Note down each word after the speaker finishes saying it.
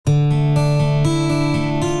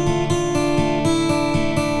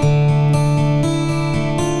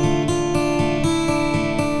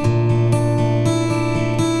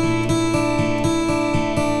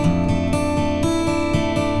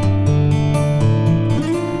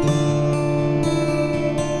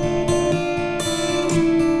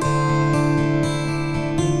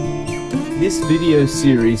This video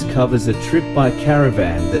series covers a trip by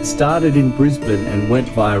caravan that started in Brisbane and went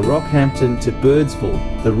via Rockhampton to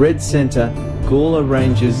Birdsville, the Red Centre, Gawler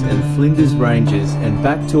Ranges and Flinders Ranges and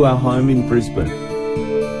back to our home in Brisbane.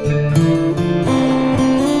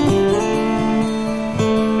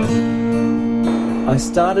 I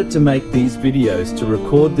started to make these videos to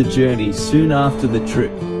record the journey soon after the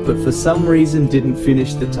trip, but for some reason didn't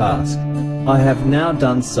finish the task. I have now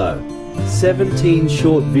done so. 17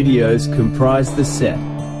 short videos comprise the set.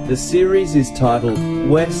 The series is titled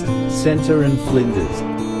West, Centre and Flinders.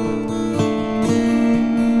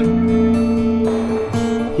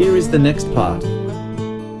 Here is the next part.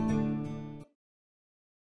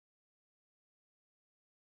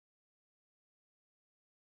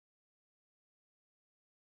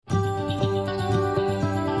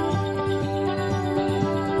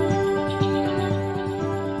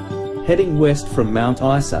 Heading west from Mount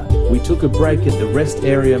Isa, we took a break at the rest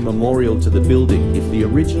area memorial to the building of the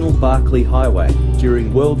original Barkley Highway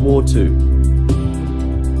during World War II.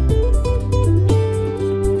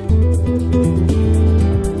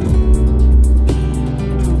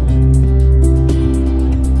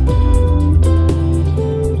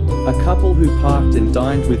 A couple who parked and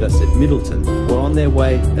dined with us at Middleton were on their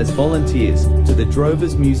way, as volunteers, to the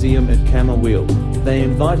Drovers Museum at Camberwell. They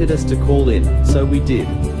invited us to call in, so we did.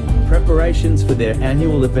 Preparations for their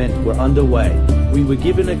annual event were underway. We were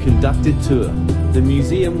given a conducted tour. The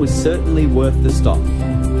museum was certainly worth the stop.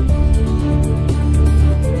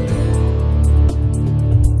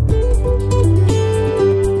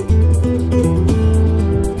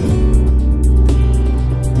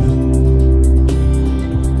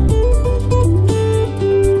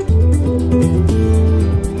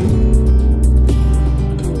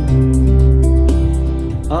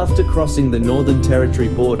 After crossing the Northern Territory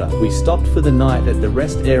border, we stopped for the night at the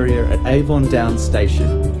rest area at Avon Downs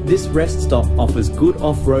Station. This rest stop offers good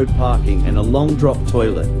off-road parking and a long drop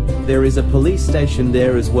toilet. There is a police station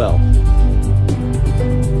there as well.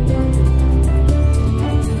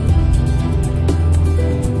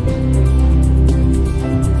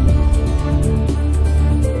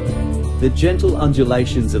 The gentle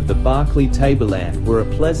undulations of the Barkley tableland were a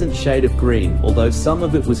pleasant shade of green, although some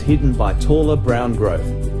of it was hidden by taller brown growth,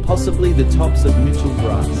 possibly the tops of Mitchell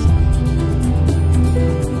grass.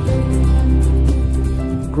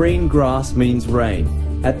 Green grass means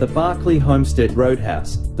rain. At the Barkley Homestead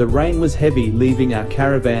Roadhouse, the rain was heavy, leaving our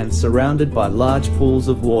caravan surrounded by large pools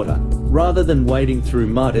of water. Rather than wading through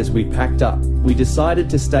mud as we packed up, we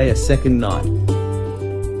decided to stay a second night.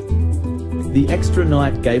 The extra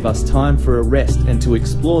night gave us time for a rest and to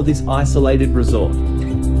explore this isolated resort.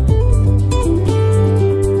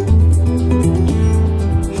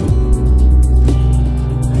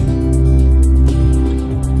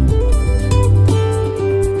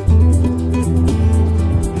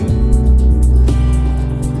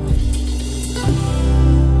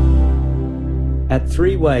 At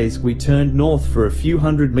Three Ways, we turned north for a few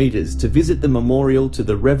hundred metres to visit the memorial to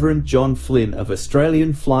the Reverend John Flynn of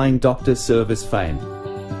Australian Flying Doctor Service fame.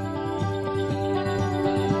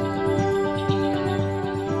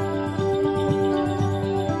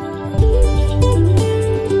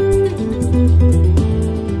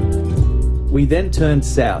 We then turned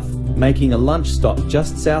south, making a lunch stop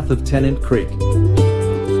just south of Tennant Creek.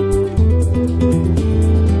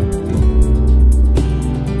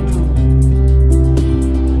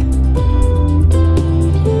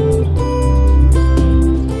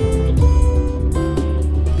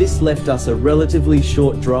 This left us a relatively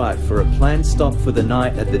short drive for a planned stop for the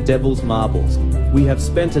night at the Devil's Marbles. We have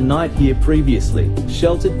spent a night here previously,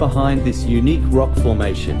 sheltered behind this unique rock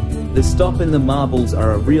formation. The stop and the marbles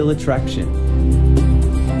are a real attraction.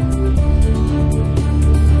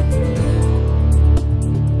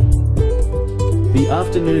 The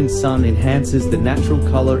afternoon sun enhances the natural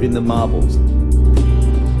colour in the marbles.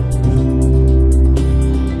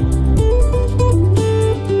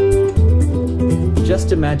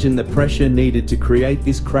 Just imagine the pressure needed to create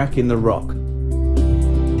this crack in the rock.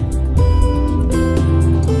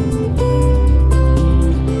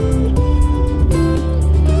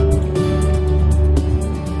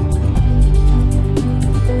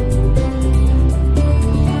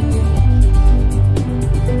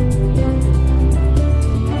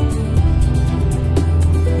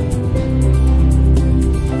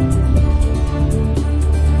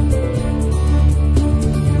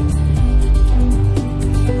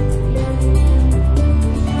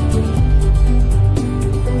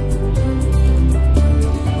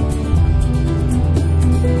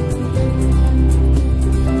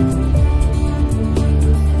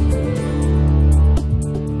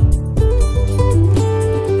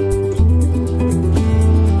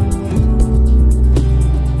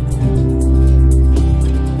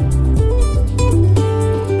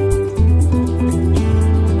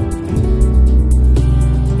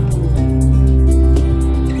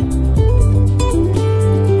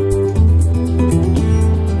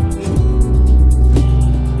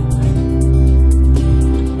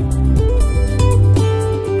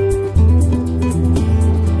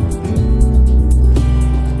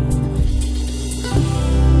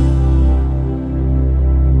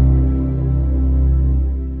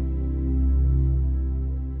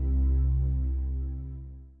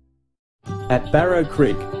 At Barrow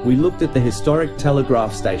Creek, we looked at the historic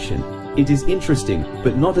telegraph station. It is interesting,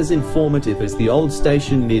 but not as informative as the old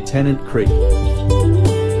station near Tennant Creek.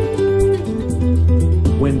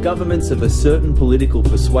 When governments of a certain political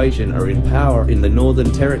persuasion are in power in the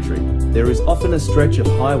Northern Territory, there is often a stretch of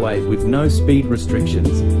highway with no speed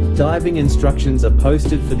restrictions. Diving instructions are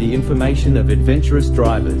posted for the information of adventurous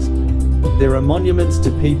drivers. There are monuments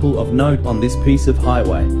to people of note on this piece of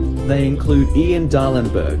highway. They include Ian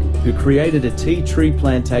Darlenberg, who created a tea tree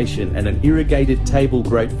plantation and an irrigated table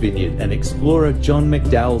grape vineyard, and explorer John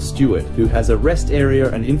McDowell Stewart, who has a rest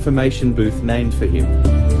area and information booth named for him.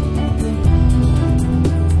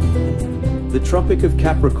 The Tropic of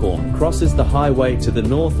Capricorn crosses the highway to the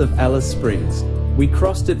north of Alice Springs. We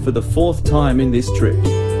crossed it for the 4th time in this trip.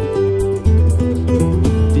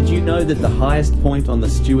 Did you know that the highest point on the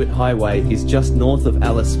Stewart Highway is just north of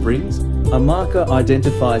Alice Springs? A marker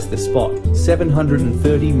identifies the spot,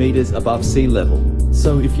 730 meters above sea level.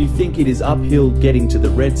 So if you think it is uphill getting to the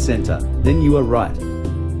red center, then you are right.